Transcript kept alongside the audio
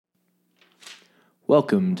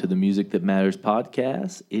Welcome to the Music That Matters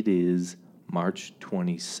podcast. It is March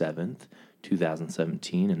 27th,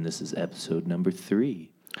 2017, and this is episode number 3.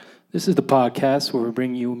 This is the podcast where we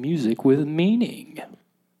bring you music with meaning.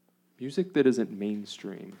 Music that isn't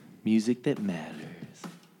mainstream. Music that matters.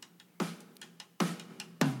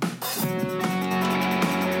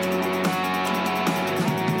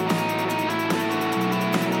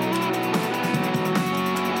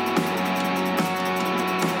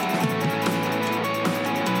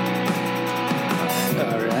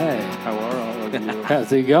 All right. How are all of you?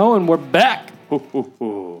 How's it going? We're back.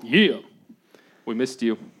 Yeah. We missed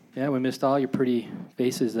you. Yeah, we missed all your pretty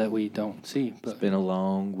faces that we don't see. It's But been a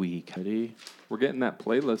long week. Buddy, we're getting that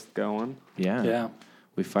playlist going. Yeah.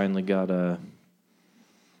 We finally got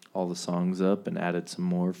all the songs up and added some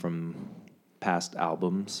more from past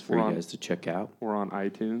albums for We're you on- guys to check out. We're on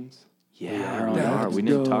iTunes. Yeah, are we on are. that. We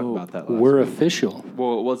didn't talk about that last we're week. official.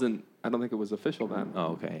 Well, it wasn't. I don't think it was official then.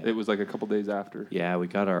 Oh, okay. It was like a couple days after. Yeah, we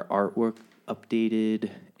got our artwork updated,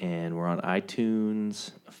 and we're on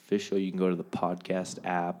iTunes official. You can go to the podcast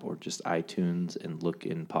app or just iTunes and look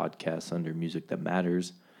in podcasts under Music That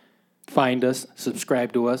Matters. Find us,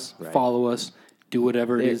 subscribe to us, Right. follow us, do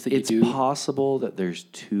whatever it is that It's you do. possible that there's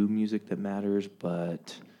 2 Music That Matters,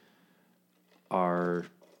 but our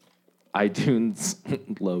iTunes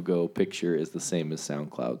logo picture is the same as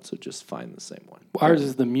SoundCloud, so just find the same one. Ours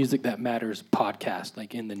is the Music That Matters podcast,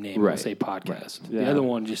 like in the name. We'll Right. say podcast. Yeah. The other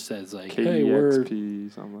one just says like, hey,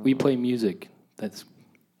 KEXP, something. we play music. That's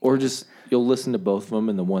Or just, you'll listen to both of them,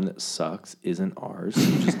 and the one that sucks isn't ours,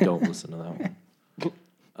 so just don't listen to that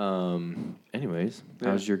one. Anyways,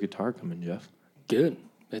 how's your guitar coming, Jeff? good.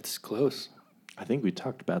 It's close. I think we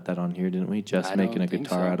talked about that on here, didn't we? Just I making don't a think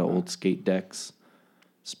guitar so. out of old skate decks.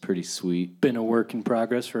 It's pretty sweet. Been a work in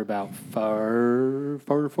progress for about four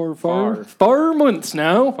Far. months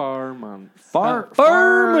now. Far month. Far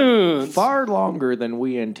months. Far longer than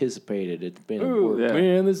we anticipated. It's been a Oh, work. Yeah.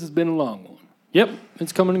 man, this has been a long one. Yep,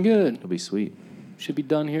 it's coming good. It'll be sweet. Should be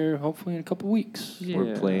done here hopefully in a couple weeks. Yeah.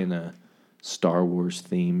 We're playing a Star Wars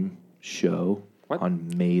theme show What?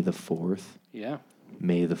 on May the 4th. Yeah.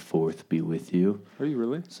 May the 4th be with you. Are you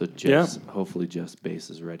really? So hopefully Jeff's bass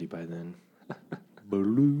is ready by then.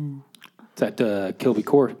 It's at Kilby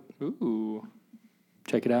Court. Ooh.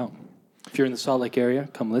 Check it out. If you're in the Salt Lake area,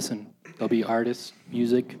 come listen. There'll be artists,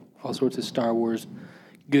 music, all sorts of Star Wars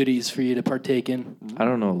goodies for you to partake in. I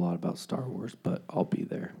don't know a lot about Star Wars, but I'll be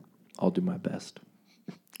there. I'll do my best.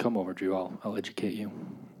 Come over, Drew. I'll educate you.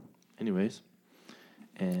 Anyways.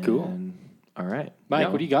 And Cool. All right. Mike, Yeah.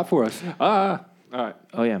 what do you got for us? All right.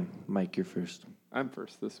 Oh, yeah. Mike, you're first. I'm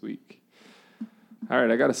first this week. All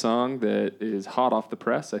right, I got a song that is hot off the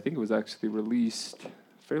press. I think it was actually released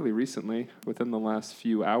fairly recently, within the last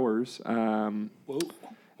few hours. Wow,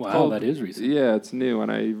 called- that is recent. Yeah, it's new,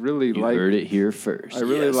 and I really You like. heard it here first. I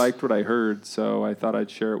really Yes. liked what I heard, so I thought I'd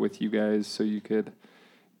share it with you guys so you could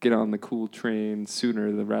get on the cool train sooner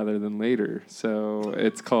rather than later. So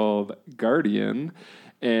it's called Guardian,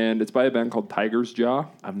 and it's by a band called Tiger's Jaw.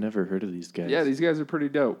 I've never heard of these guys. Yeah, these guys are pretty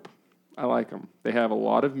dope. I like them. They have a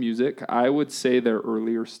lot of music. I would say their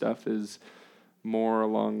earlier stuff is more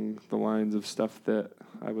along the lines of stuff that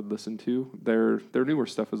I would listen to. Their newer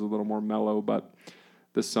stuff is a little more mellow, but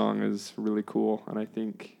this song is really cool, and I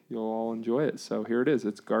think you'll all enjoy it. So here it is.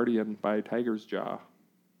 It's Guardian by Tiger's Jaw.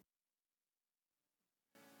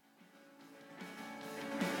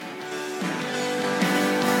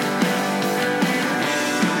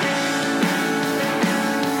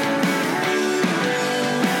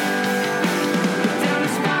 Down a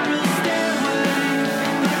spiral stairway,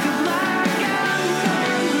 like a blackout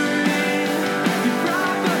memory. You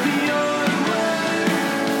prop up your word,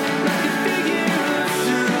 like a figure of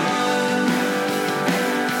strong.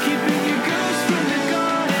 Keeping your ghost from the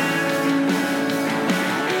garden.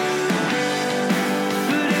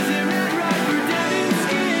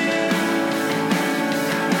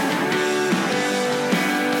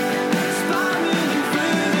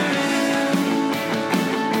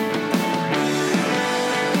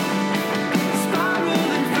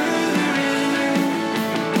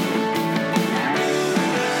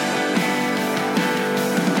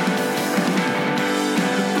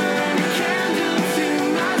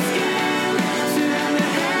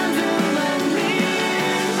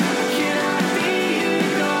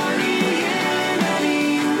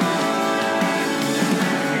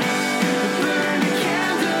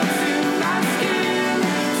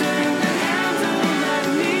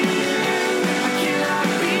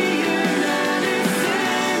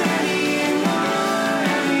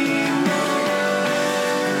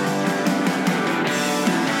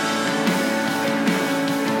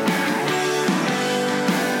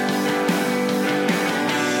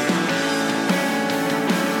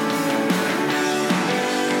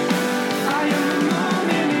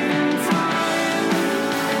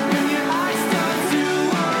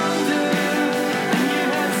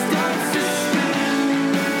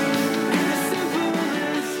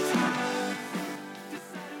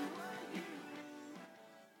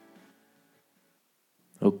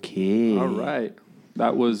 right.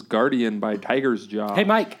 That was Guardian by Tiger's Jaw. Hey,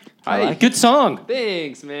 Mike. Hi. Good song.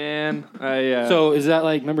 Thanks, man. So is that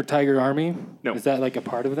like, remember Tiger Army? No. Is that like a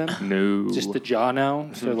part of them? No. Just the jaw now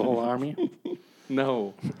instead of the whole army?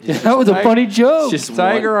 No. That was a funny joke. Just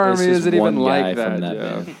Tiger one- Army it's just isn't even one guy like that, from that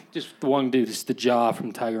Jeff. band. Just the one dude. It's the jaw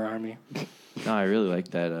from Tiger Army. No, I really like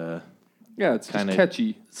that. Yeah, it's Kinda- just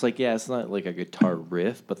catchy. It's like, yeah, it's not like a guitar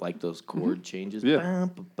riff, but like those chord changes. Yeah.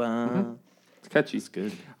 Bum, bum, bum. It's catchy. It's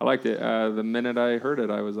good. I liked it. The minute I heard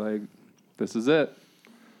it, I was like, this is it.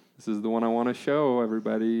 This is the one I want to show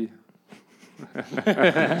everybody.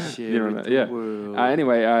 You know that, yeah.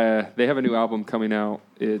 Anyway, they have a new album coming out.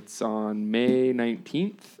 It's on May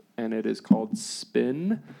 19th, and it is called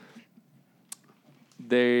Spin.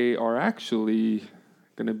 They are actually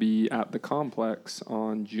going to be at the Complex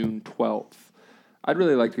on June 12th. I'd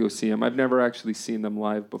really like to go see them. I've never actually seen them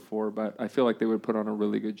live before, but I feel like they would put on a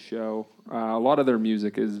really good show. A lot of their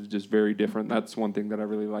music is just very different. That's one thing that I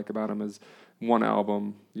really like about them is one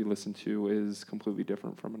album you listen to is completely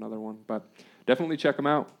different from another one. But definitely check them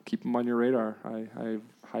out. Keep them on your radar. I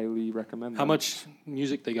highly recommend them. How much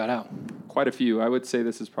music they got out? Quite a few. I would say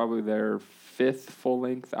this is probably their 5th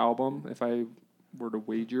full-length album, if I were to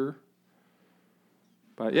wager.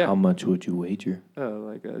 But yeah. How much would you wager?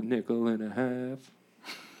 Like a nickel and a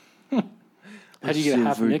half. How do you get a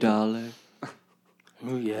half a nickel? dollar.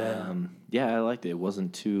 Oh, yeah. Yeah, I liked it. It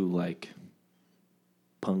wasn't too like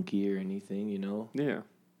punky or anything, you know. Yeah.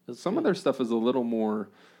 It's Some of good. their stuff is a little more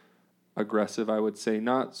aggressive, I would say.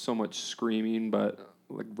 Not so much screaming, but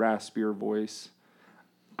like raspier voice.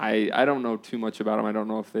 I don't know too much about them. I don't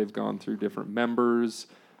know if they've gone through different members.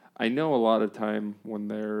 I know a lot of time when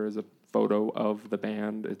there is a photo of the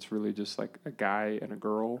band, it's really just like a guy and a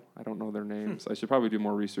girl. I don't know their names. I should probably do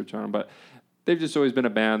more research on them, but they've just always been a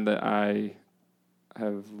band that I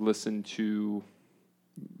have listened to,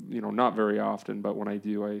 you know, not very often, but when I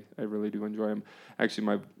do, I really do enjoy them.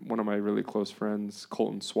 Actually, one of my really close friends,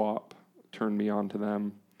 Colton Swap, turned me on to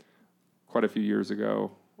them quite a few years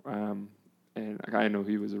ago, and I know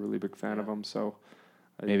he was a really big fan of them, so...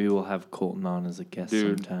 Maybe we'll have Colton on as a guest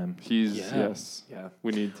Dude, sometime. He's, Yeah. yes, Yeah.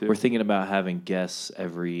 we need to. We're thinking about having guests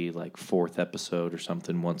every like 4th episode or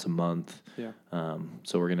something once a month. Yeah.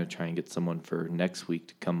 So we're gonna try and get someone for next week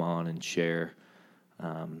to come on and share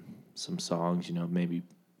some songs. You know, maybe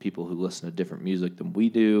people who listen to different music than we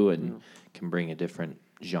do and can bring a different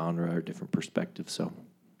genre or different perspective. So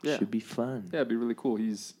Yeah. should be fun. Yeah, it'd be really cool.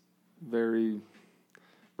 He's very,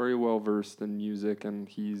 very well versed in music, and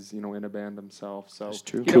he's in a band himself. So That's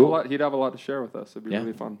true. He'd Cool. have a lot to share with us. It'd be Yeah.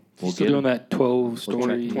 really fun. We'll Still get doing him. that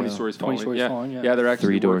 12-story... 20 stories falling. 20 stories yeah. falling, yeah. Yeah, they're actually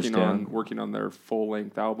 3 Doors working on their full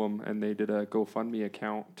length album, and they did a GoFundMe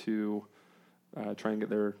account to try and get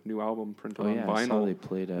their new album printed Oh on yeah, vinyl. I saw they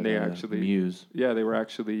played at They actually- Muse. Yeah, they were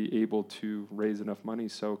actually able to raise enough money.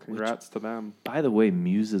 So congrats to them. By the way,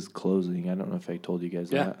 Muse is closing. I don't know if I told you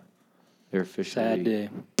guys Yeah. that. They're officially Sad day.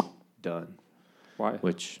 Why? done.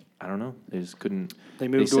 Which I don't know. They just couldn't. They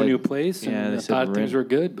moved to said- a new place, yeah, and they I said thought things rent- were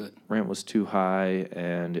good, but... Rent was too high,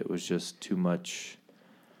 and it was just too much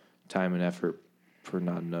time and effort for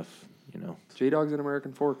not enough. You know. J Dogs and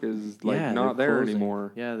American Fork is Yeah, not they're there closing.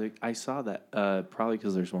 anymore. Yeah, I saw that. Probably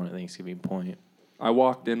because there's one at Thanksgiving Point. I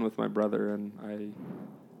walked in with my brother, and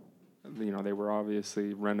they were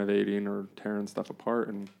obviously renovating or tearing stuff apart,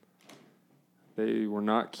 and they were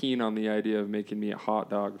not keen on the idea of making me a hot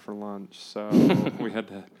dog for lunch. So we had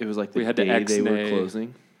to. It was like We the had to day they were ex-nay.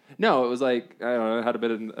 closing. No, it was like I don't know. It had a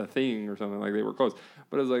bit of a thing or something like they were closed,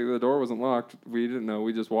 but it was like the door wasn't locked. We didn't know.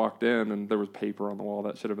 We just walked in, and there was paper on the wall.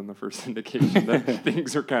 That should have been the first indication that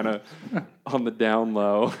things are kind of on the down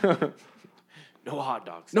low. No hot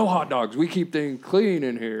dogs. No hot dogs. We keep things clean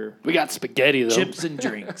in here. We got spaghetti, though. Chips and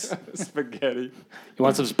drinks. Spaghetti. You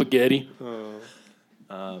want some spaghetti?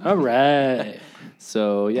 All right.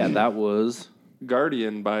 So yeah, that was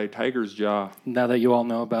Guardian by Tiger's Jaw. Now that you all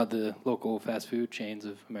know about the local fast food chains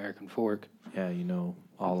of American Fork,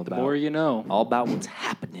 all the about more you know. all about what's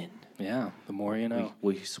happening. Yeah, the more you know.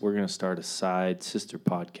 We're gonna start a side sister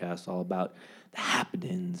podcast all about the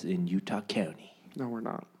happenings in Utah County. No, we're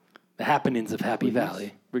not. The happenings of Happy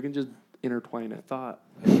Valley. We can just intertwine it.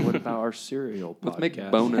 What about our cereal podcast? Let's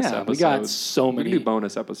make bonus Yeah, episodes. we got so We can many. do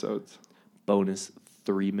bonus episodes, bonus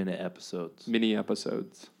 3-minute episodes. mini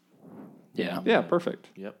episodes. Yeah. Yeah, perfect.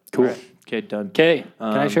 Yep. Cool. All right. Okay, done. Okay,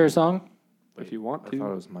 can I share a song? If you want I thought it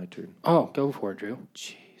to. was my turn. Oh, go for it, Drew.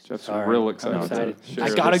 Jeez. Jeff's Sorry, real I'm excited. excited. to share I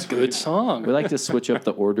got a this good week. song. We like to switch up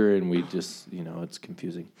the order, and we just, it's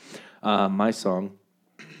confusing. My song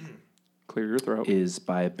Clear your throat. is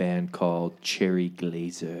by a band called Cherry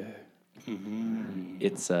Glazer. Mm-hmm.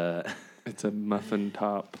 It's It's a muffin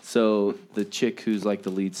top. So the chick who's like the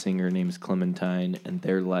lead singer, her name is Clementine, and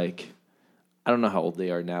they're like, I don't know how old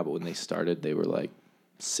they are now, but when they started, they were like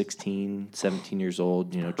 16, 17 years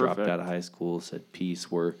old, you know, dropped Perfect. out of high school, said,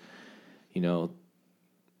 peace, we're, you know,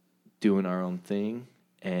 doing our own thing.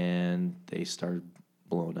 And they started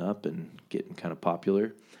blowing up and getting kind of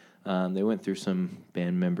popular. They went through some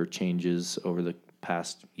band member changes over the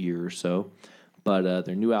past year or so, but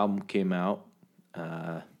their new album came out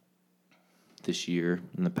this year,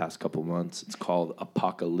 in the past couple months. It's called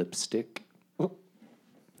Apocalyptic.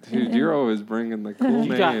 Dude, you're always bringing the cool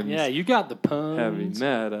names. You got the puns. Heavy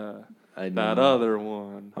meta. I That know. other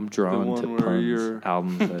one. I'm drawn one to where puns. you're-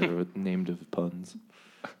 Albums that are named of puns.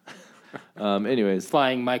 Anyways,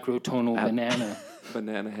 Flying microtonal banana.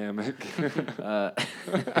 Banana hammock.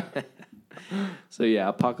 so yeah,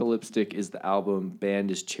 Apocalyptic is the album.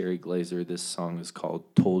 Band is Cherry Glazer. This song is called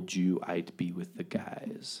 "Told You I'd Be with the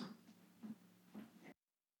Guys."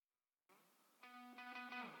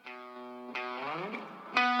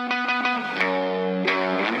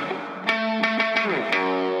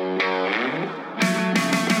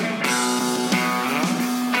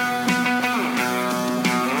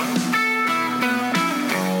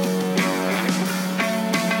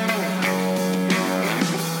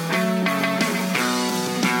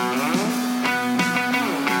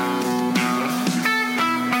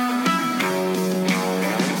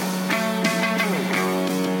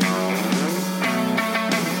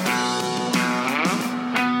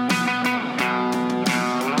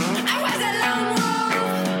 I was a lone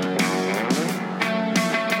wolf.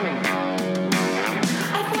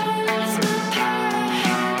 I thought I lost my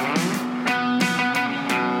power.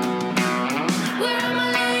 Where are my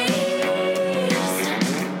leaves?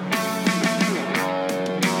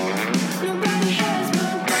 Nobody has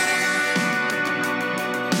my back.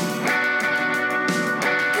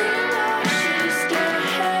 Will I stay?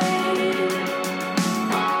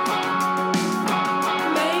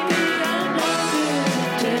 Maybe another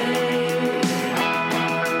day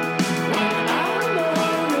when I'm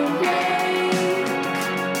more awake.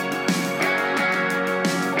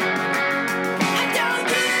 I told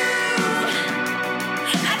you,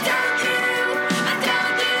 I'd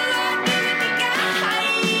be with the guys,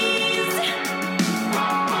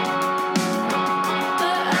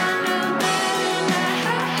 but I know better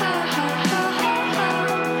now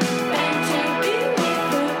than to be with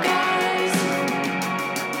the guys.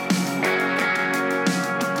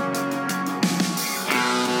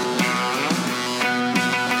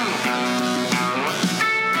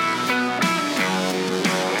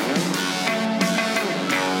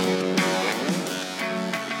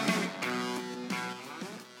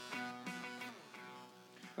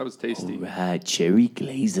 That was tasty. Right, Cherry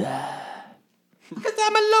Glazer. Cause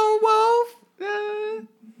I'm a lone wolf.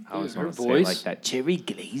 I always Her want to say it voice? like that. Cherry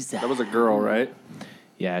Glazer. That was a girl, right?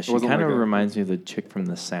 Yeah, she wasn't kind of like a- reminds me of the chick from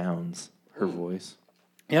The Sounds. Her voice.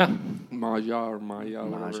 Yeah. Maja or Maya,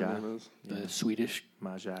 whatever Maja. her name is. The Swedish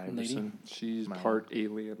Maja lady. Iverson. She's Maya. part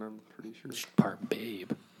alien, I'm pretty sure. Part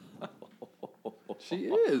babe. She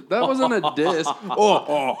is. That wasn't a diss.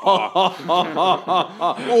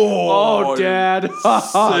 Oh, Dad. Sick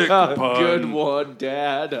pun. Good one,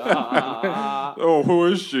 Dad. Oh, who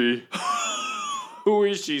is she? Who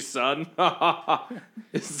is she, son?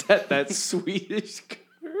 Is that Swedish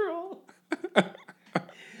girl?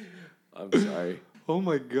 I'm sorry. Oh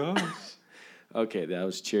my gosh. Okay, that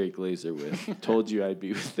was Cherry Glazer with "Told You I'd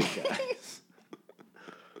Be with the Guys."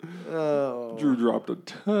 Oh. Drew dropped a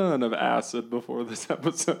ton of acid before this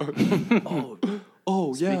episode.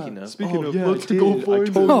 Oh, Speaking yeah. of, Speaking of, let's I go did. find I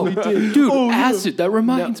it. totally did. Dude, acid. That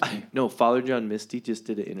reminds me. No, Father John Misty just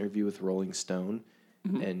did an interview with Rolling Stone,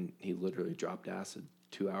 and he literally dropped acid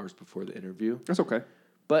 2 hours before the interview. That's okay.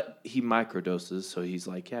 But he microdoses, so he's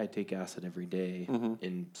like, yeah, I take acid every day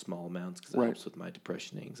in small amounts because it Right. helps with my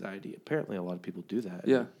depression and anxiety. Apparently, a lot of people do that.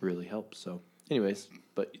 Yeah. It really helps. So, anyways,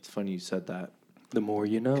 but it's funny you said that The more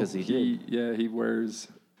you know. because he did.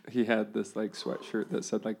 He had this like sweatshirt that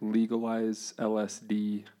said like legalize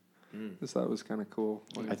LSD. Just thought it was kind of cool.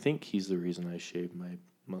 I think he's the reason I shaved my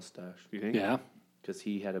mustache. You think? Yeah. Because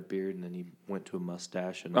he had a beard and then he went to a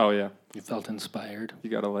mustache. And Oh yeah. You felt inspired. You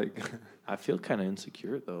gotta like. I feel kind of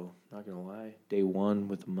insecure, though. Not going to lie. Day one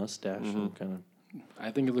with a mustache. I'm kind of, I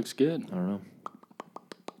think it looks good. I don't know.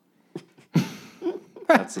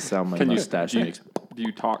 That's the sound my mustache makes. Do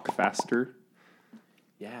you talk faster?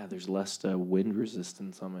 Yeah, there's less wind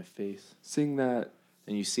resistance on my face. Sing that.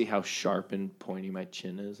 And you see how sharp and pointy my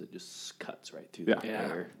chin is? It just cuts right through Yeah. the Yeah.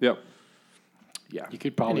 hair. Yep. Yeah. You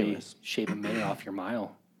could probably Anyways. shave a minute off your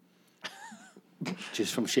mile.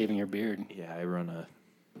 Just from shaving your beard. Yeah, I run a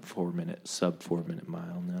sub 4 minute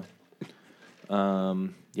mile now.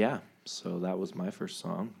 Yeah, so that was my first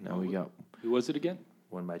song. Now we got Who was it again?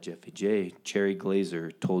 one by Jeffy J. Cherry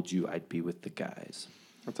Glazer, Told You I'd Be With the Guys.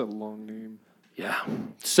 That's a long name. Yeah.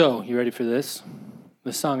 So, you ready for this?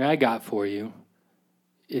 The song I got for you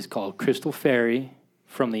is called Crystal Fairy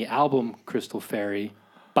from the album Crystal Fairy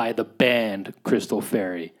by the band Crystal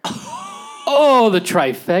Fairy. Oh, the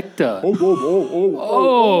trifecta.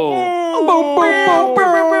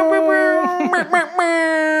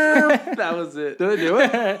 That was it. Did I do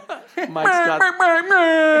it?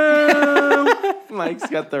 Mike's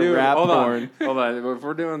got the Dude, rap hold horn. on. Hold on. If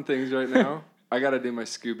we're doing things right now, I got to do my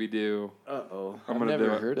Scooby-Doo. Uh-oh. I'm I've gonna never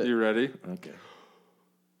do heard it. You ready? Okay.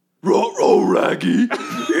 Roll, Raggy. Was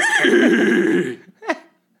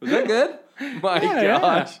that good? My yeah.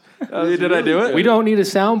 gosh. That was Did I do really it? good. We don't need a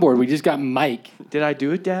soundboard. We just got Mike. Did I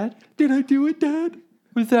do it, Dad? Did I do it, Dad?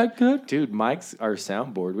 Was that good? Dude, Mike's our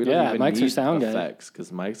soundboard. We don't Yeah, even Mike's our need sound guy. effects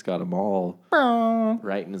because Mike's got them all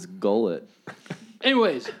right in his gullet.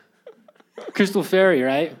 Anyways, Crystal Fairy,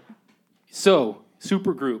 right? So,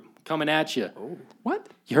 supergroup coming at you. What?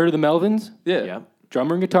 You heard of the Melvins? Yeah. Yeah.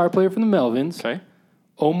 Drummer and guitar player from the Melvins. Okay.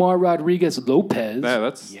 Omar Rodriguez Lopez Yeah,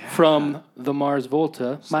 that's from the Mars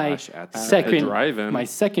Volta. My Slash at the second, Drive-In. my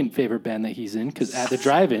second favorite band that he's in, because At the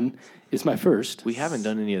Drive-In is my first. We haven't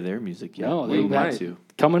done any of their music yet. No, we they need might. to.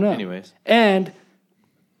 Coming up. Anyways. And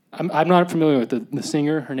I'm not familiar with the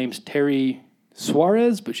singer. Her name's Terry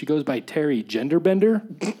Suarez, but she goes by Terry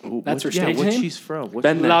Genderbender. That's her stage what's name. she's from? What's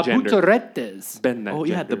Ben her- La Gender. Butcherettes. Ben that Oh,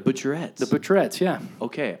 yeah, the gender. Butcherettes. The Butcherettes, yeah.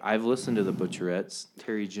 Okay, I've listened to the Butcherettes.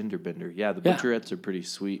 Terry Genderbender. Yeah, the Yeah. Butcherettes are pretty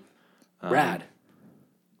sweet. Rad.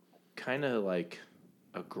 Kind of like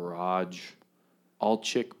a garage, all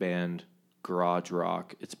chick band, garage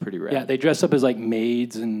rock. It's pretty rad. Yeah, they dress up as like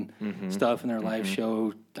maids and Mm-hmm. stuff in their live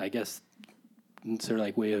show. I guess it's their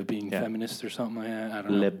like way of being Yeah. feminist or something like that. I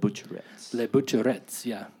don't know. Les Butcherettes. Les Butcherettes,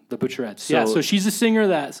 yeah. The Butcherettes. So- yeah, so she's the singer of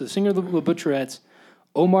that. So the singer of the Butcherettes.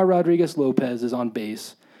 Omar Rodriguez Lopez is on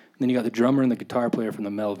bass. And then you got the drummer and the guitar player from the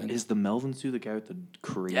Melvins. Is the Melvins dude the guy with the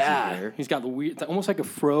crazy yeah. hair? He's got the weird, it's almost like a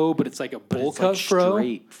fro, but it's like a bowl It's cut like fro.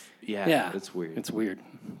 straight. Yeah, Yeah. it's weird. It's weird.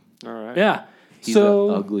 All right. Yeah. He's so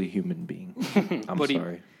an ugly human being. I'm But he-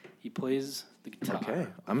 sorry. he plays the guitar. Okay,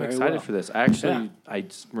 I'm very excited well. for this. Actually, Yeah. I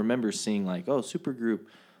just remember seeing like, oh, supergroup,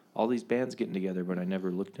 all these bands getting together, but I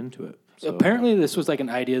never looked into it. So Apparently, this was like an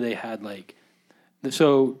idea they had. Like,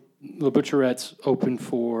 so the Butcherettes opened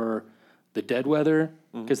for the Dead Weather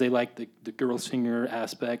because they liked the girl singer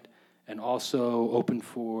aspect, and also opened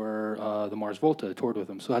for the Mars Volta. Toured with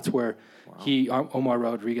them, so that's where Omar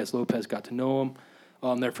Rodriguez Lopez got to know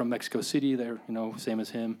him. They're from Mexico City. They're same as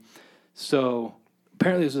him. So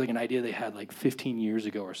apparently, this was like an idea they had like 15 years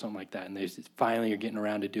ago or something like that, and they finally are getting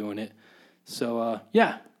around to doing it. So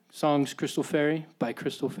yeah. Songs Crystal Fairy by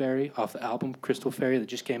Crystal Fairy off the album Crystal Fairy that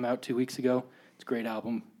just came out 2 weeks ago. It's a great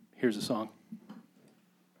album. Here's a song.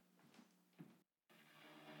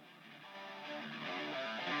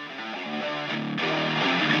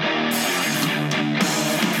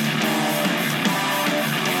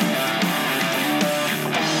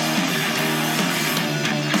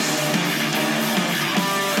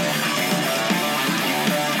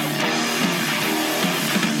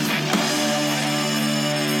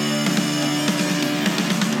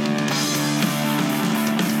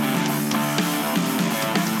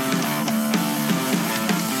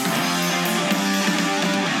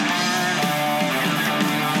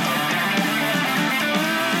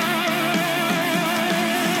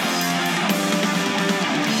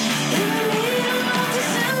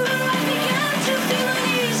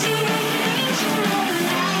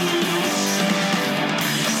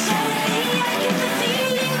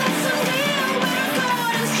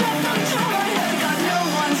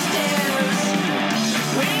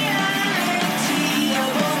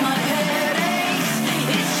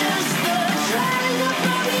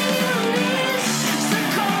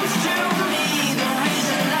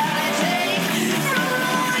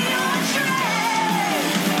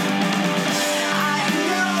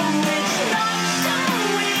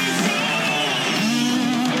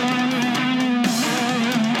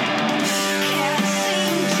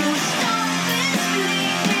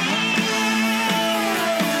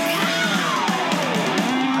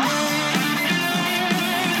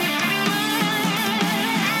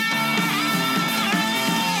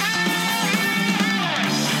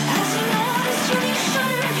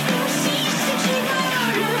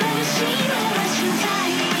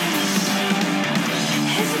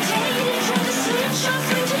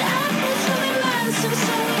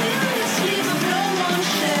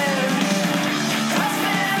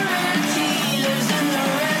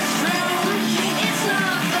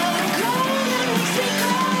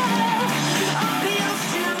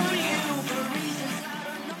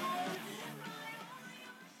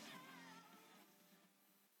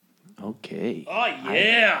 Okay. Oh,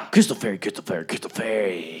 yeah. Crystal Fairy, Crystal Fairy, Crystal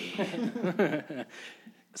Fairy. Getting the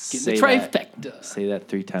trifecta. Say that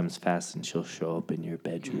 3 times fast and she'll show up in your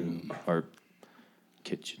bedroom or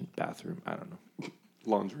kitchen, bathroom. I don't know.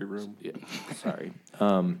 Laundry room. Yeah, sorry.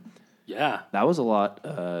 Yeah. That was a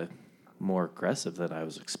lot more aggressive than I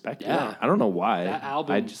was expecting. Yeah. I don't know why. That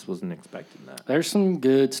album- I just wasn't expecting that. There's some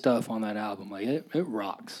good stuff on that album. Like, it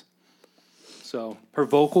rocks. So her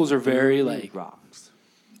vocals are very, like, rocks.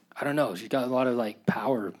 I don't know. She's got a lot of, like,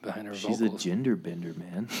 power behind her She's vocals. a gender bender,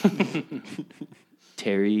 man.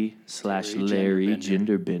 Terry / Terry Larry Gender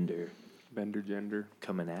gender bender Bender gender.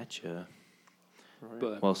 coming at you.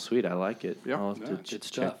 But Well, sweet. I like it. Yeah. I'll have to Yeah, good check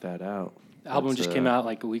stuff. that out. the album That's, just came out,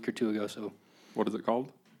 like, a week or 2 ago, so What is it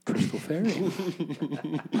called? Crystal Fairy.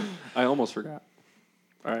 I almost forgot.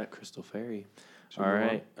 All right. Crystal Fairy. Should we All move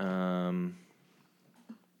right.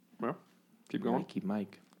 Well, keep going. Mikey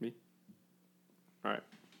Mike. Me. All right.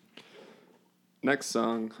 Next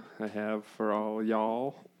song I have for all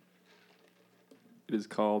y'all. It is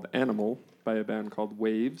called Animal by a band called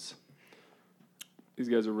Waves. These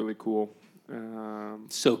guys are really cool.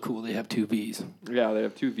 So cool. They have 2 V's. Yeah, they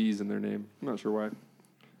have 2 V's in their name. I'm not sure why.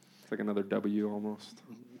 It's like another W almost.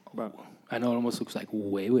 But I know it almost looks like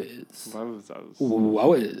Waves. Waves.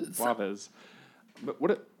 Waves.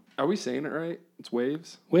 But are we saying it right? It's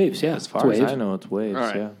Waves? Waves, yeah. As far as I know, it's waves. All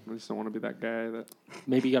right. Yeah. I just don't want to be that guy that.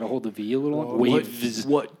 Maybe you got to hold the V a little. What, Waves.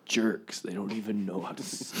 what jerks? They don't even know how to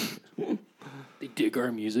say it. They dig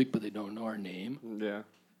our music, but they don't know our name. Yeah.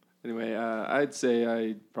 Anyway, I'd say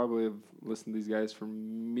I probably have listened to these guys for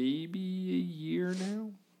maybe a year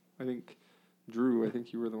now. I think, Drew,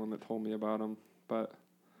 you were the one that told me about them. But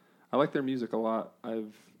I like their music a lot.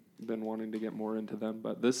 I've been wanting to get more into them.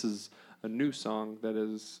 But this is a new song that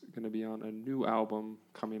is going to be on a new album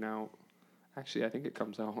coming out. Actually, I think it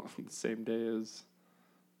comes out on the same day as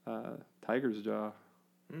Tiger's Jaw.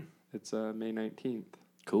 It's May 19th.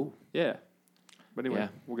 Cool. Yeah. But anyway, Yeah.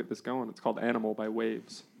 we'll get this going. It's called Animal by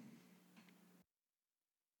Waves.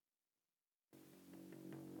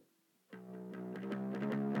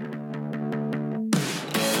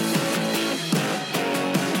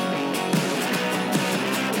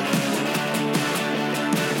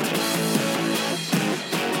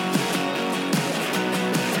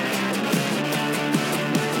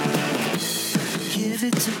 Give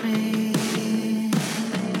it to me,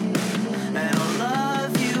 and I'll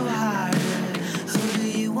love you harder. Who do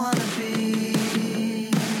you wanna be?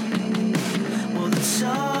 Well, that's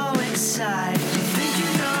so exciting. You think you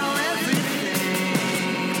know everything,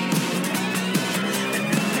 and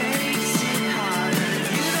it makes it harder.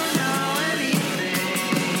 You don't know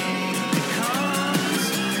anything that comes.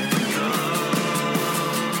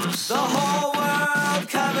 The whole world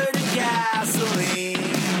covered in gasoline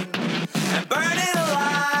and burning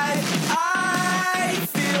alive. I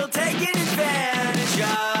feel taken advantage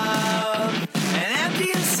of and empty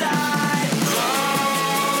inside.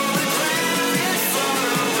 Oh, the ground is far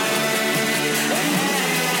away.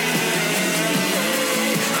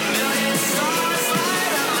 A million stars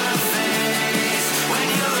light up my face when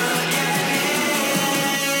you look at me.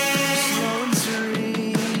 Slow and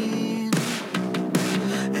serene,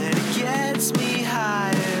 and it gets me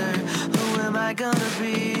higher. Who am I gonna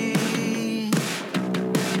be?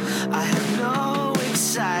 I have no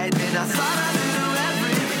excitement. I thought I knew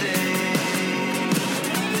everything,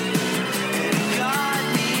 and it got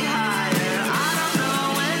me higher. I don't know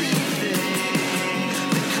anything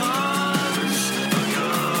that comes or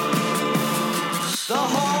goes. The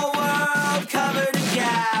whole world covered in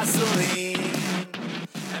gasoline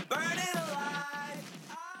and burning alive.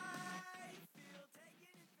 I feel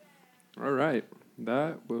taken. All right.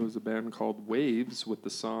 That was a band called Waves with the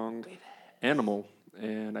song Animal.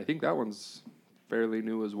 And I think that one's fairly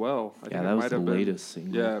new as well. I think Yeah, it that was might the have been- latest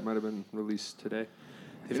single. Yeah, it might have been released today.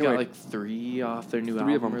 They've Anyway, got like 3 off their new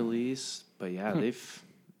 3 of album 'em. release, but yeah,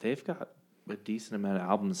 they've got a decent amount of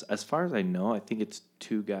albums. As far as I know, I think it's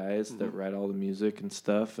 2 guys that write all the music and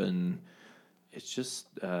stuff, and it's just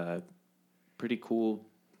pretty cool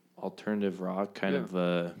alternative rock kind Yeah.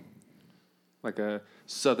 of. like a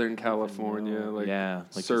Southern California, like yeah,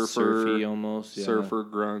 like surfer, surfy almost. Yeah. surfer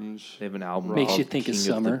grunge. They have an album Makes you called think of King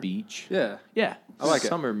summer. the Beach. Yeah, Yeah, I like it.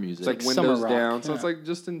 summer music. it's like summer windows rock, down, so it's yeah. like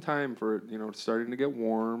just in time for it. Starting to get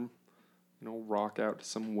warm. Rock out to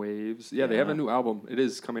some waves. Yeah, they have a Yeah. new album. It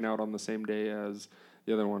is coming out on the same day as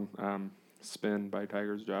the other one, Spin by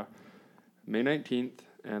Tiger's Jaw, May 19th,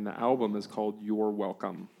 and the album is called You're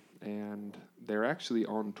Welcome. And they're actually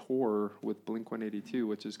on tour with Blink-182,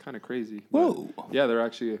 which is kind of crazy. But Whoa. yeah, they're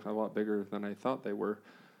actually a lot bigger than I thought they were.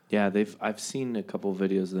 Yeah, I've seen a couple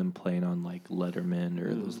videos of them playing on like Letterman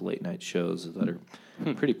or those late night shows that are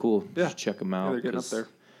pretty cool. Yeah. You should check them out. they're getting up 'cause there.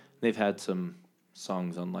 They've had some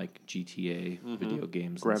songs on like GTA video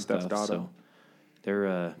games Grand and stuff. Theft Auto. So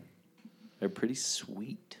they're pretty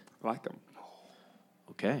sweet. I like them.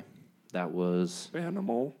 Okay, that was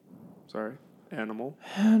Animal. Sorry. Animal.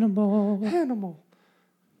 Hannibal.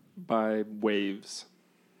 By Waves.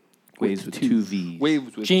 Waves with two V's.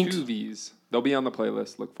 Waves with Jinx. 2 V's. They'll be on the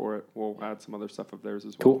playlist. Look for it. We'll add some other stuff of theirs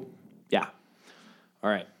as well. Cool. Yeah. All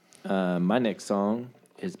right. My next song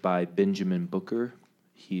is by Benjamin Booker.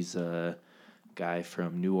 He's a guy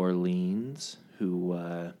from New Orleans who,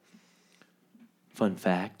 fun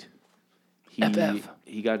fact, he FF.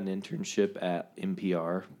 he got an internship at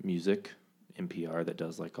NPR Music. NPR that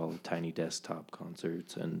does like all the Tiny Desktop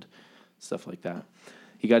concerts and stuff like that.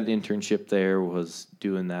 He got an internship there, was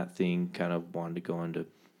doing that thing, kind of wanted to go into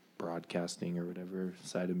broadcasting or whatever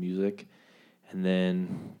side of music, and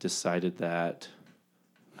then decided that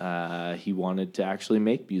he wanted to actually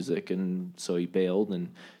make music, and so he bailed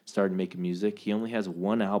and started making music. He only has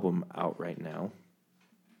one album out right now,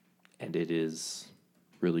 and it is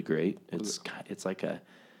really great. It's like a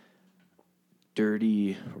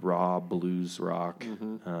dirty, raw blues rock.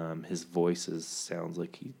 His voice sounds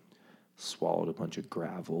like he swallowed a bunch of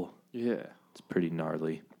gravel. Yeah. It's pretty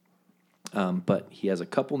gnarly. But he has a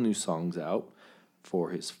couple new songs out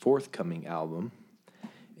for his forthcoming album,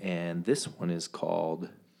 and this one is called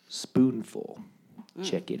Spoonful.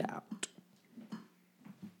 Check it out.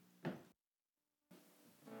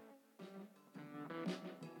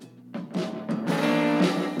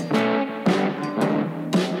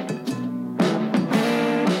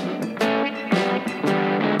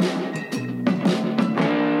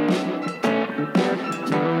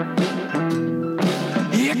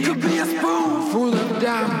 It could be a spoonful of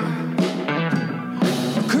diamond,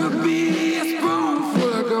 could be a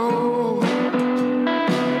spoonful of gold.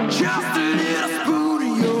 Just a little spoon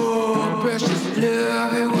of your precious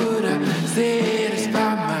love, it would have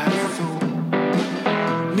satisfied my soul.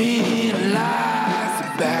 Many lies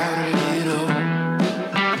about a little,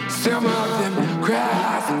 some of them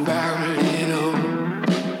cries about a little,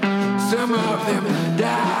 some of them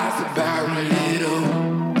dies about a little.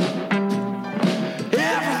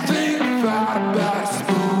 Everything about a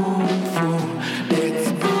spoonful, that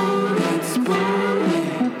spoon,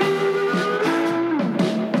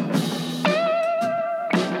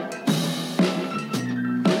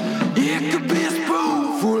 It could be a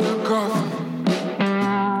spoonful of coffee,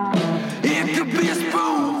 it could be a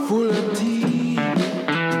spoonful of tea, but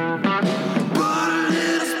a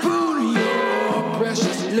little spoon of your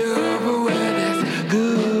precious love, well, that's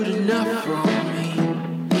good enough for me.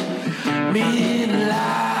 Mean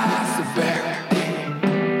lies about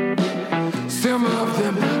it. Some of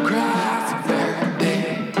them cries about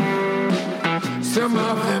it. Some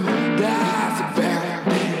of them dies about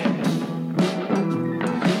it.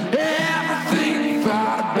 Everything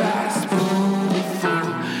about a spoonful.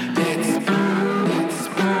 That spoon, that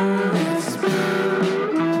spoon, that spoon.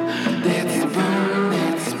 That spoon,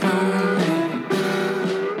 that spoon.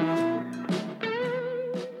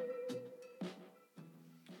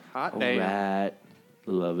 Hot All damn. right.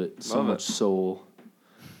 Love it. So Love much it. soul.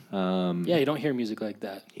 Yeah, you don't hear music like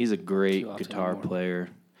that. He's a great Too often guitar anymore. player.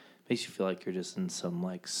 Makes you feel like you're just in some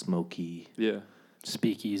like smoky, Yeah.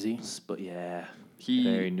 Speakeasy. but yeah, He-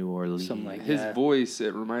 very New Orleans. Something like His Yeah. voice,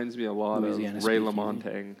 it reminds me a lot Louisiana of Ray speakeasy.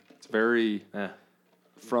 LaMontagne. It's very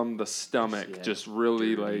from the stomach, Yeah, just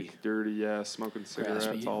really dirty. like dirty, yeah, smoking cigarettes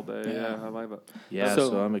Raspy. all day. Yeah. Yeah, I like it. Yeah,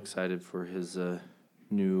 So- so I'm excited for his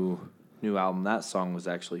new album. That song was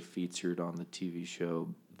actually featured on the TV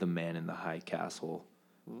show The Man in the High Castle.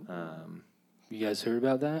 You guys heard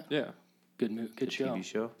about that? Yeah. Good The show. TV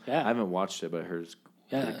show. Yeah. I haven't watched it, but I heard it's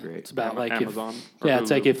Yeah, pretty great. it's about like Amazon if or yeah, it's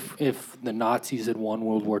like Hulu. if the Nazis had won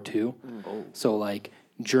World War II. Oh. So like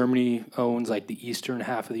Germany owns like the eastern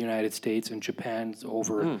half of the United States, and Japan's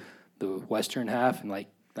over the western half, and like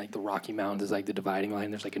the Rocky Mountains is like the dividing line.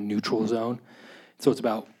 There's like a neutral zone. So it's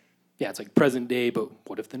about it's like present day, but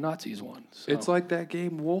what if the Nazis won? So, It's like that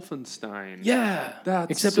game Wolfenstein. yeah, That's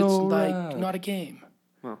except so it's like rad. not a game.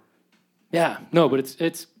 Well. Yeah, no, but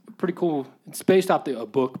it's pretty cool. It's based off a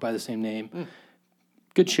book by the same name.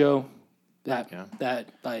 Good show. That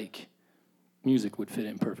like music would fit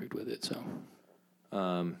in perfect with it. So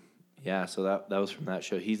Yeah, so that was from that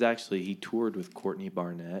show. He toured with Courtney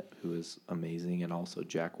Barnett, who is amazing, and also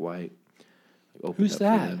Jack White. Opened Who's up for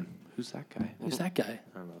that? them. Who's that guy? who's that guy?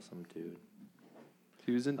 I don't know, some dude.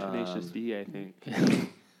 He was in Tenacious D, I think.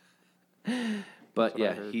 But That's what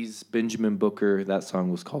I yeah, heard. he's Benjamin Booker. That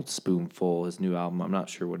song was called Spoonful, his new album. I'm not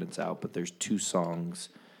sure when it's out, but there's 2 songs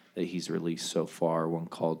that he's released so far. One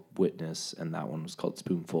called Witness, and that one was called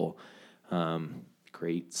Spoonful.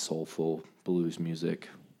 Great soulful blues music.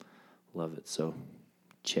 Love it. So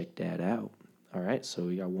check that out. All right, so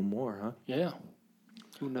we got one more, huh? Yeah.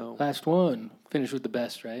 Who knows? Last one. Finish with the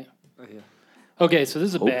best, right? Yeah. Okay, so this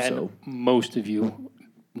is a Hope band so. most of you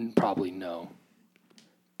probably know.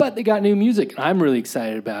 But they got new music, and I'm really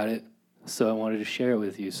excited about it, so I wanted to share it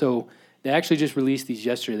with you. So they actually just released these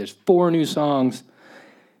yesterday. There's 4 new songs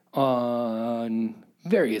on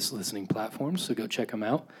various listening platforms, so go check them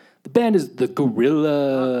out. The band is the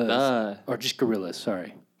Gorillas. Or just Gorillas,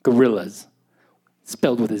 sorry. Gorillas.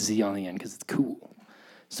 Spelled with a Z on the end because it's cool.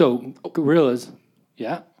 So, Gorillas,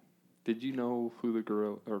 yeah. Did you know who the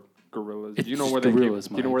gorillas? It's Do you know just where they gorillas,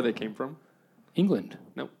 came? Do you know Mike. where they came from? England.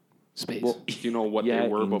 No. Space. Well, do you know what Yeah, they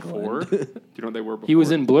were England. before? Do you know what they were before? He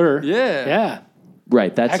was in Blur. Yeah. Yeah.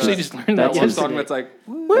 Right, that's Actually, just learned that That one yesterday. song that's like,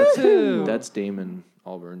 that's Damon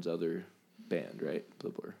Albarn's other band, right? The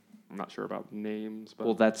Blur. I'm not sure about names, but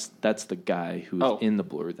Well, that's the guy who's Oh. in the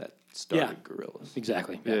Blur that started Yeah. Gorillaz.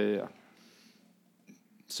 Exactly. yeah.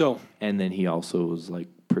 So, And then he also was like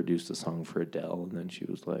produced a song for Adele, and then she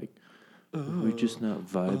was like, "We're just not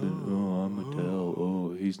vibing. Oh, I'm Adele.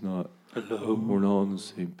 Oh, he's not. We're not on the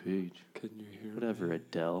same page. Can you hear? Whatever,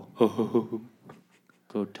 Adele.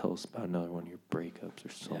 Go tell us about another one of your breakups or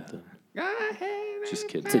something." Just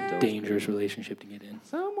kidding. it's a Adele's dangerous relationship to get in.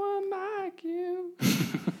 Someone like you.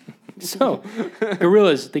 So,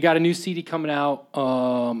 Gorillaz, they got a new CD coming out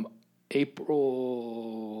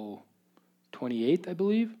April 28th, I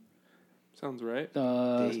believe. Sounds right.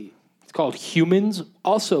 It's called Humans,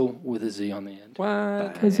 also with a Z on the end.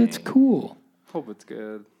 What? Because it's cool. Hope it's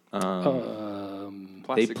good. They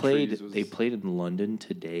Plastic played. Trees was- They played in London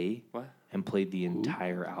today What? and played the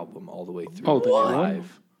entire album all the way through Oh, the new one?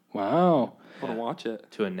 live Wow. I want to watch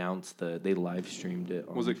it. to announce they live streamed it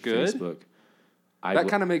on Was it good? Facebook. That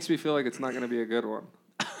kind of makes me feel like it's not going to be a good one.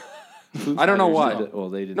 I don't know why. Well,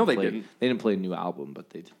 they didn't. No, they play, didn't. They didn't play a new album, but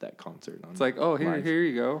they did that concert. On It's like, oh, here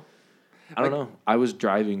you go. I don't know. I was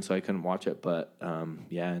driving, so I couldn't watch it. But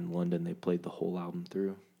yeah, in London, they played the whole album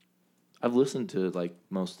through. I've listened to like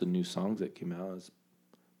most of the new songs that came out. It's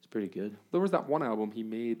pretty good. There was that one album he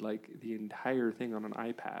made like the entire thing on an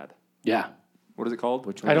iPad. Yeah. What is it called?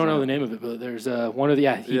 Which one I don't was know that? the name of it, but there's one of the,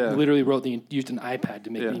 he Yeah. literally used an iPad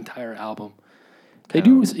to make Yeah. the entire album.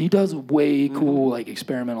 He does way cool, like,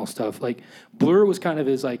 experimental stuff. Like, Blur was kind of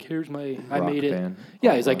his, like, here's my, I Rock made it. band.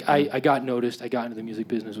 Yeah, he's like, I got noticed. I got into the music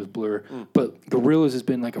business with Blur. But Gorillaz has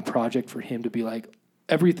been, like, a project for him to be, like,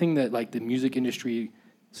 everything that, like, the music industry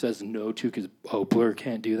says no to because, Blur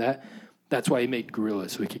can't do that. That's why he made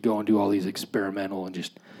Gorillaz, so he could go and do all these experimental and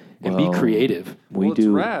just, and be Well, creative. We Well, it's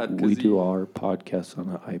do. rad 'cause We he- do our podcast on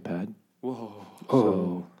an iPad. Whoa.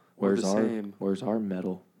 So We're the same. where's our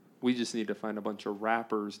metal? We just need to find a bunch of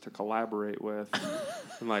rappers to collaborate with.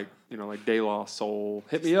 And like, like De La Soul.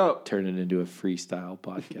 Hit me up. Turn it into a freestyle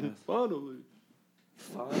podcast. Finally.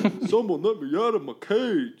 Someone let me out of my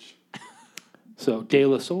cage. So De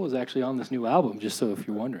La Soul is actually on this new album, just so if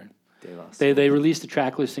you're wondering. De La They released a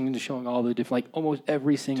track listing and showing all the different, like almost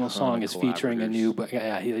every single song of is featuring a collaborators. new, but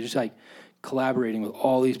they're just like collaborating with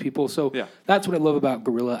all these people. So Yeah. that's what I love about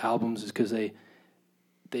Gorilla albums is because they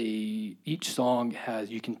each song has,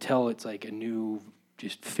 you can tell it's like a new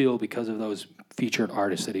just feel because of those featured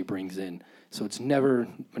artists that he brings in. So it's never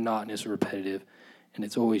monotonous or repetitive, and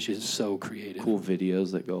it's always just so creative. cool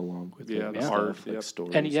videos that go along with Yeah, it. the and art, stuff, like yep.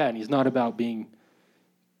 stories. And he's not about being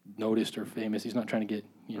noticed or famous. He's not trying to get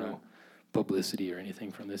publicity or anything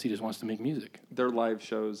from this. He just wants to make music. Their live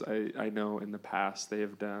shows, I know in the past they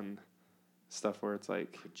have done stuff where it's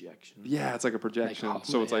like, projection. yeah, it's like a projection.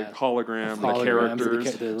 So it's like yeah. hologram, the Holograms, the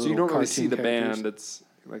characters. the So you little don't really see the cartoon characters. band. It's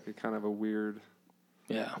like a kind of a weird,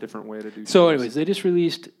 Yeah. different way to do So, shows. anyways, they just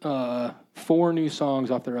released 4 new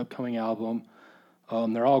songs off their upcoming album.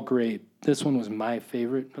 They're all great. This one was my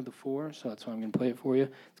favorite of the 4, so that's why I'm going to play it for you.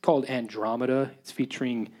 It's called Andromeda. It's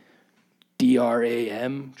featuring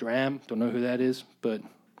DRAM. Don't know who that is, but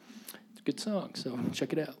it's a good song, so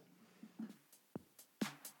check it out.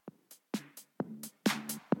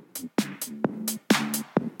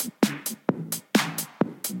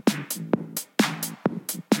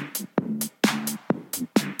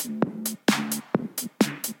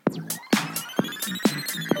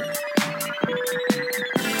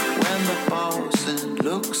 When the boss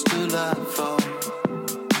looks to life fall,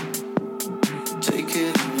 take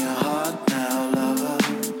it in your heart now, lover.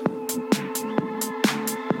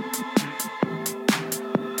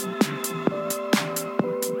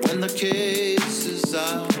 When the case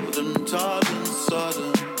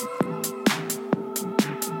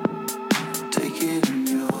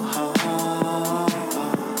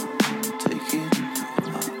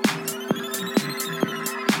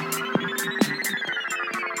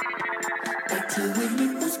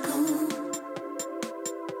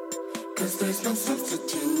 'cause there's no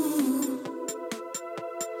substitute.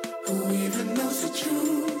 Who even knows the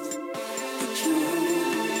truth? The truth.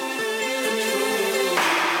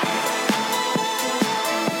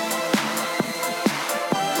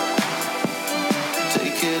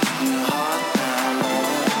 Take it in your heart now,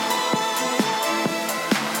 Lord.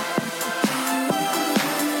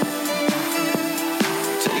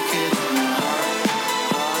 Take it in your heart,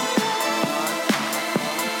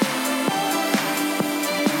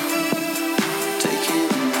 Take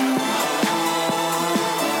it in your heart.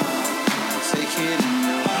 Take it in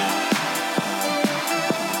your heart.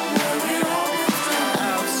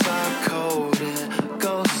 Outside cold and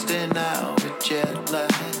ghosting out with jet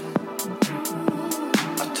lag.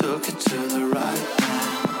 I took it to the right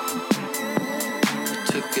now. I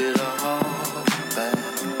took it all back.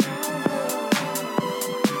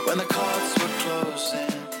 When the cards were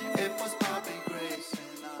closing, it was Bobby Grace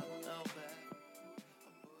and I know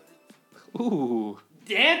that. Ooh,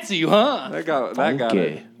 Dancy, huh? that got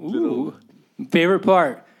it. Ooh. Favorite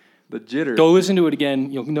part. The jitter. Go listen to it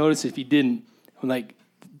again. You'll notice if you didn't, like,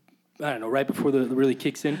 I don't know, right before the really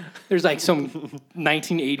kicks in, there's like some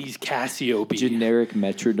 1980s Casio beat. Generic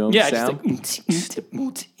metronome Yeah, sound. just like,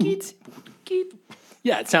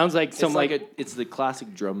 yeah, it sounds like some It's the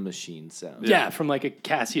classic drum machine sound. yeah, from like a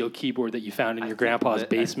Casio keyboard that you found in your grandpa's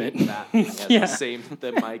basement. That has Yeah. the same.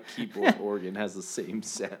 That my keyboard organ has the same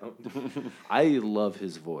sound. I love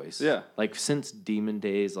his voice. Yeah. like since Demon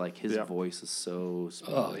Days, like his Yeah. voice is so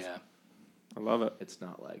smooth. Oh yeah. I love it. It's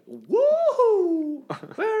not like woohoo,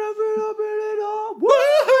 woohoo.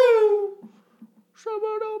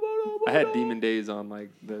 I had Demon Days on like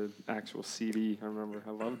the actual CD. I remember.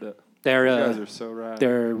 I loved it. They're You guys are so rad.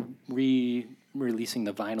 they're releasing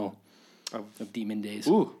the vinyl Oh. of Demon Days,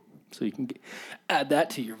 Ooh, so you can add that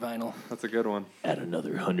to your vinyl. that's a good one. Add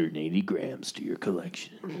another 180 grams to your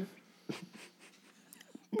collection.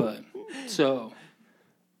 But so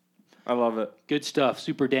I love it. good stuff,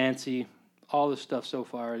 super dancey. All the stuff so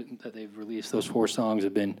far that they've released, those 4 songs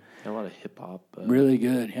have been A lot of hip hop. really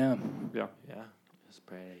good. Yeah, Yeah. Yeah, that's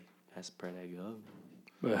pretty good.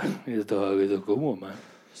 but it's a good one, man.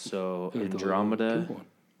 So It's a Andromeda good one.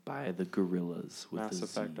 by the Gorillas with Mass a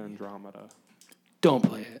Effect Z. Andromeda. Don't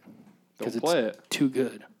play it. Don't 'Cause play it's it. too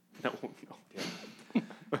good. No.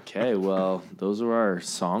 Okay, well, those are our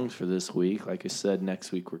songs for this week. Like I said,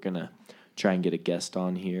 next week we're gonna try and get a guest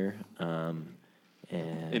on here. And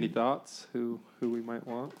Any thoughts? Who we might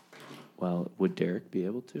want? well, would Derek be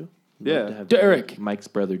able to? Yeah. Love to have Derek. Mike's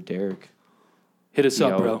brother Derek. Hit us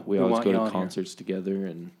up, bro. We always want go you to on here. concerts together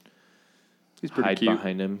and He's pretty hide cute.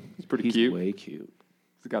 behind him. He's pretty cute. Way cute.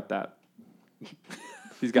 He's got that.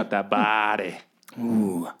 He's got that body.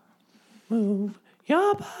 Ooh. Move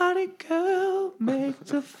your body, girl, make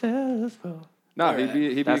the fellas roll. No, he'd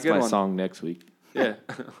be That's a good my one. song next week. Yeah.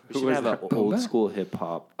 We should have an old school hip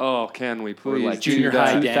hop Oh, can we or please? like Junior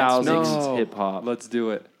high dance. 2000s No. hip hop Let's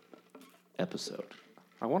do it. episode.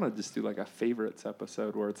 I want to just do like a favorites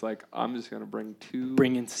episode where it's like I'm just gonna bring 2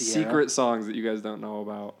 Bring in Sierra. secret songs that you guys don't know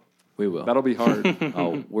about. We will. That'll be hard.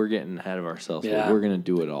 Oh, we're getting ahead of ourselves. Yeah. We're gonna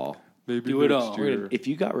do it all. Maybe Do it next all. year. If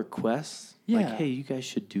you got requests, Yeah. like, hey, you guys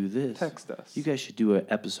should do this. Text us. You guys should do an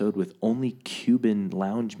episode with only Cuban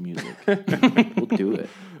lounge music. We'll do it.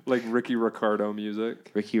 Like Ricky Ricardo music.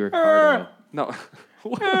 Ricky Ricardo. No.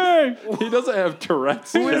 He doesn't have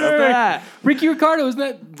Tourette's. Who is Jeff. that? Ricky Ricardo, isn't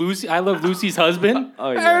that Lucy? I Love Lucy's husband. Oh,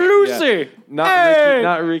 yeah, Hey, Lucy. yeah. Not Hey! Ricky.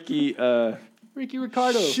 Not Ricky. Ricky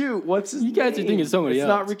Ricardo. Shoot, what's his You guys are name? thinking somebody It's else.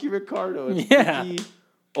 not Ricky Ricardo. It's Yeah. Ricky.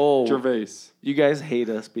 Oh, Gervais. you guys hate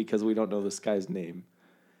us because we don't know this guy's name.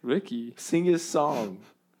 Ricky. Sing his song.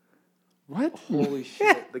 What? Holy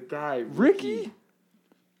shit, the guy. Ricky.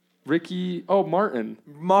 Ricky. Oh, Martin.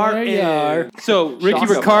 Martin. There you are. So Ricky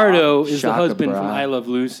Shaka Ricardo is the Shaka husband from bra. I Love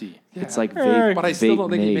Lucy. It's like Hey. vape, But I still vape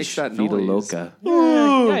don't think he makes Nation, that Vida noise. Loca.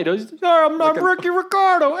 Yeah, he does. I'm not Like a- Ricky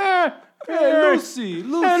Ricardo. Hey, Lucy, Hey,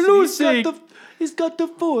 Lucy. He's got the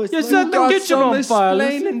voice. You set the kitchen on fire.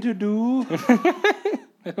 Lucy. to do.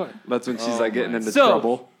 That's when she's like getting into So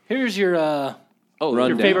trouble. here's your your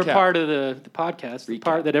Rundown. favorite Recap. part of the podcast, the Recap.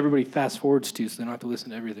 part that everybody fast forwards to, so they don't have to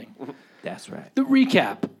listen to everything. That's right. The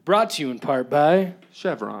recap brought to you in part by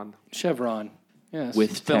Chevron. Chevron. Yes,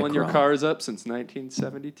 With Filling your Techron. cars up since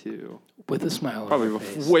 1972. with a smile. Probably on your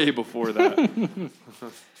face. way before that.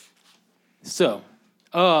 So,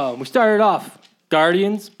 we started off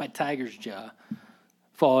Guardians by Tiger's Jaw,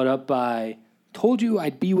 followed up by Told You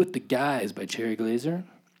I'd Be With the Guys by Cherry Glazer.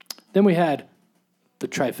 Then we had the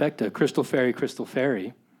trifecta, Crystal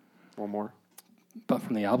Fairy, One more. but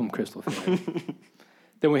from the album Crystal Fairy.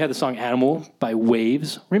 Then we had the song Animal by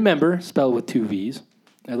Waves. Remember, spelled with 2 V's.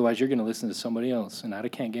 Otherwise, you're going to listen to somebody else, and I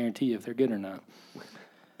can't guarantee if they're good or not.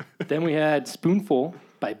 Then we had Spoonful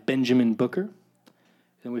by Benjamin Booker.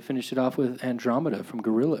 Then we finished it off with Andromeda from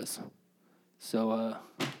Gorillaz. So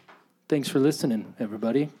thanks for listening,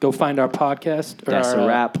 everybody. Go find our podcast. Or That's our, a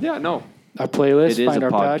wrap. Yeah, no. Our playlist. It is Find a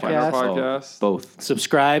our podcast. Find our podcast. podcast. Both.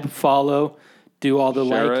 Subscribe, follow, do all the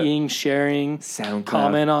Share it. liking, sharing, SoundCloud,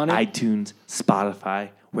 comment on it. iTunes, Spotify.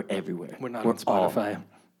 We're everywhere. We're not on Spotify.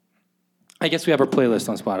 I guess we have our playlist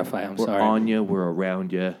on Spotify. I'm We're sorry. on you. We're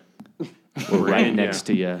around you. We're right in next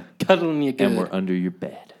to you. Cuddling you good. And we're under your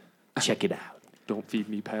bed. Check it out. Don't feed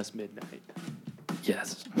me past midnight.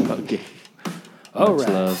 Yes. Okay. All Much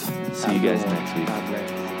right. love. See you guys next week. God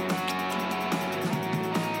bless.